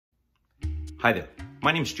Hi there,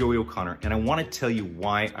 my name is Joey O'Connor, and I want to tell you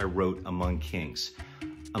why I wrote Among Kings.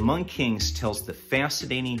 Among Kings tells the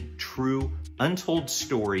fascinating, true, untold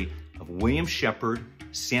story of William Sheppard,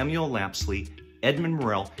 Samuel Lapsley, Edmund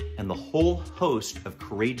Morel, and the whole host of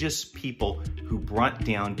courageous people who brought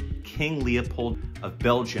down King Leopold of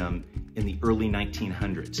Belgium in the early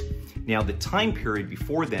 1900s. Now, the time period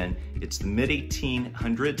before then, it's the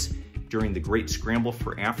mid-1800s, during the Great Scramble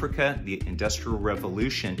for Africa, the Industrial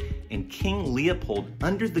Revolution, and King Leopold,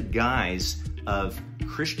 under the guise of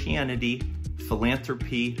Christianity,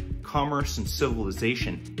 philanthropy, commerce, and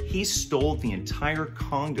civilization, he stole the entire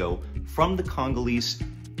Congo from the Congolese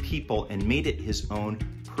people and made it his own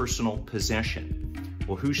personal possession.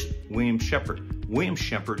 Well, who's William Sheppard? William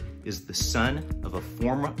Sheppard is the son of a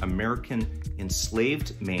former American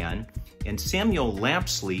enslaved man, and Samuel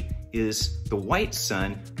Lapsley is the white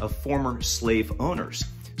son of former slave owners.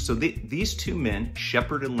 So these two men,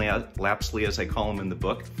 Sheppard and Lapsley, as I call them in the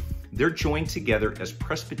book, they're joined together as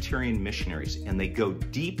Presbyterian missionaries, and they go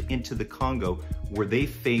deep into the Congo where they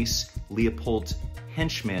face Leopold's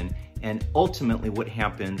henchmen. And ultimately what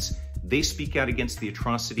happens, they speak out against the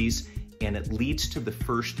atrocities, and it leads to the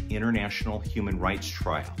first international human rights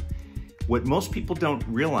trial. What most people don't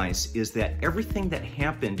realize is that everything that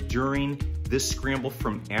happened during this scramble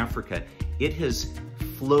from Africa, it has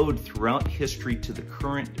flowed throughout history to the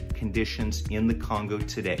current conditions in the Congo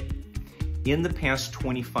today. In the past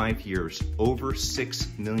 25 years, over 6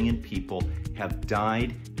 million people have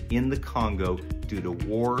died in the Congo due to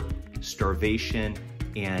war, starvation,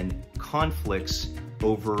 and conflicts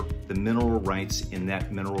over the mineral rights in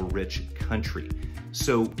that mineral-rich country.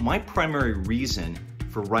 So my primary reason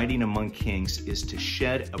for writing Among Kings is to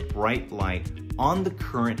shed a bright light on the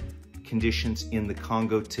current conditions in the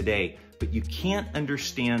Congo today, but you can't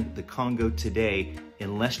understand the Congo today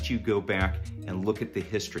unless you go back and look at the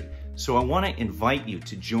history. So I want to invite you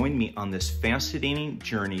to join me on this fascinating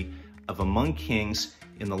journey of Among Kings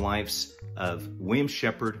in the lives of William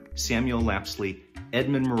Sheppard, Samuel Lapsley,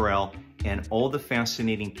 Edmund Morel, and all the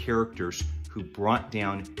fascinating characters who brought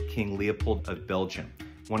down King Leopold of Belgium. I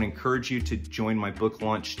want to encourage you to join my book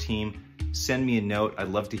launch team. Send me a note. I'd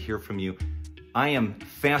love to hear from you. I am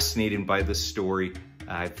fascinated by this story.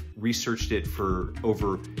 I've researched it for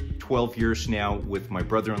over 12 years now with my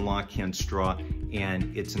brother-in-law, Ken Straw,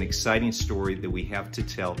 and it's an exciting story that we have to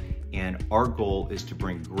tell. And our goal is to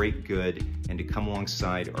bring great good and to come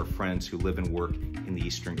alongside our friends who live and work in the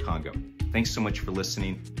Eastern Congo. Thanks so much for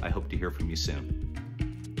listening. I hope to hear from you soon.